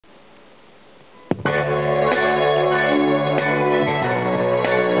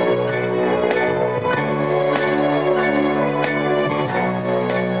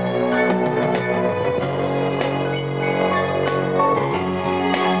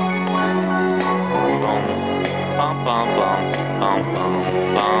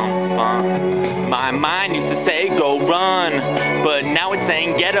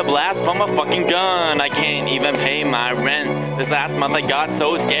can get a blast from a fucking gun. I can't even pay my rent. This last month I got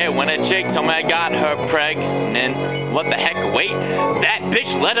so scared when a chick told me I got her pregnant. What the heck? Wait, that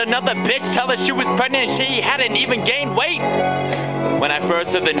bitch let another bitch tell her she was pregnant and she hadn't even gained weight. When I first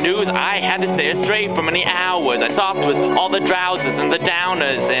heard the news, I had to stay straight for many hours. I soft with all the drowsers and the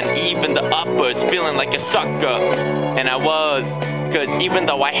downers and even the uppers, feeling like a sucker. And I was, cause even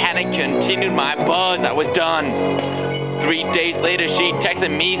though I hadn't continued my buzz, I was done. 3 days later, she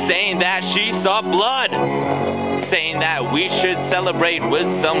texted me saying that she saw blood, saying that we should celebrate with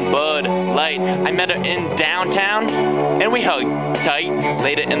some Bud Light. I met her in downtown, and we hugged tight.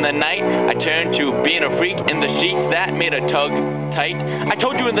 Later in the night, I turned to being a freak in the sheets that made her tug tight. I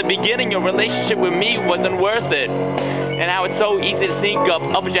told you in the beginning your relationship with me wasn't worth it, and how it's so easy to sneak up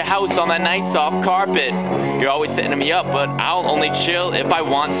at your house on that nice soft carpet. You're always setting me up, but I'll only chill if I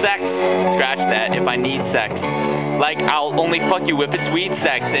want sex. Scratch that, if I need sex. Like, I'll only fuck you if it's sweet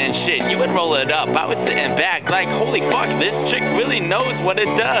sex and shit. You would roll it up. I was sitting back like, holy fuck, this chick really knows what it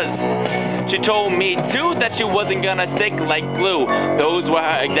does. She told me, too, that she wasn't gonna stick like glue. Those were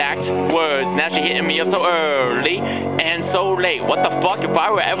her exact words. Now she hitting me up so early and so late. What the fuck? If I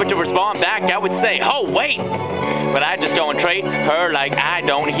were ever to respond back, I would say, oh, wait. But I just go and treat her like I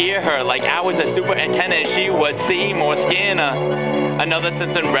don't hear her. Like I was a superintendent, she was Seymour Skinner. Another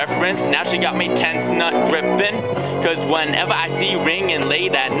Simpson reference, now she got me tense nut gripping. Cause whenever I see ringing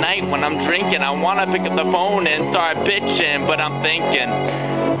late at night when I'm drinking, I wanna pick up the phone and start bitching. But I'm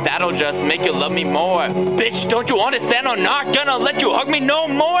thinking, that'll just make you love me more. Bitch, don't you understand? I'm not gonna let you hug me no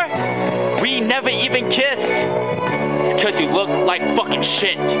more. We never even kissed, cause you look like fucking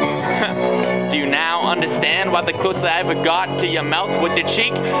shit. Do you now understand why the closest I ever got to your mouth was your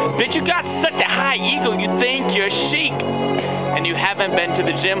cheek? Bitch, you got such a high ego, you think you're chic. And you haven't been to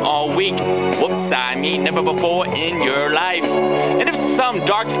the gym all week. Whoops, I mean never before in your life. And if some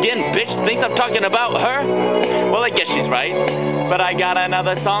dark-skinned bitch thinks I'm talking about her, well, I guess she's right. But I got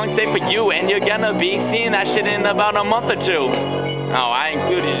another song saved for you, and you're gonna be seeing that shit in about a month or two. Oh, I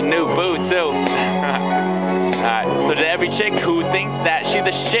included your new boo, too. Alright, so to every chick who thinks that she's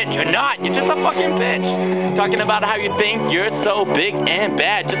the shit, you're not, you're just a fucking bitch. Talking about how you think you're so big and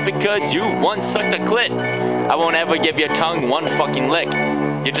bad just because you once sucked a clit. I won't ever give your tongue one fucking lick.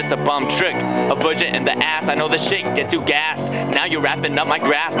 You're just a bum trick, a budget in the ass. I know the shit gets you gassed. Now you're wrapping up my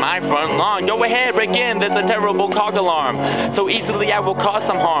grass, my front lawn. Go ahead, break in, there's a terrible cog alarm. So easily I will cause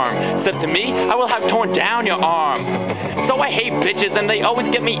some harm. Except to me, I will have torn down your arm. So I hate bitches and they always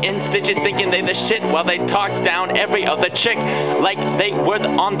get me in stitches, thinking they the shit while they talk down every other chick like they were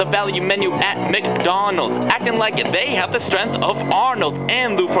on the value menu at McDonald's, acting like they have the strength of Arnold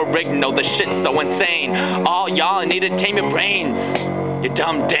and Lou Ferrigno. The shit's so insane. All y'all need to tame your brains, you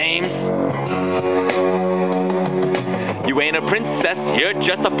dumb dames. You ain't a princess, you're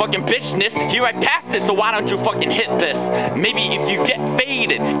just a fucking bitchness. Here I passed it, so why don't you fucking hit this? Maybe if you get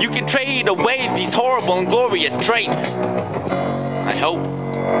faded, you can trade away these horrible and glorious traits. I hope.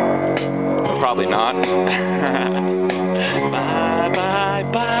 Probably not. Bye, bye,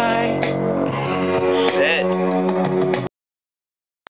 bye. Shit.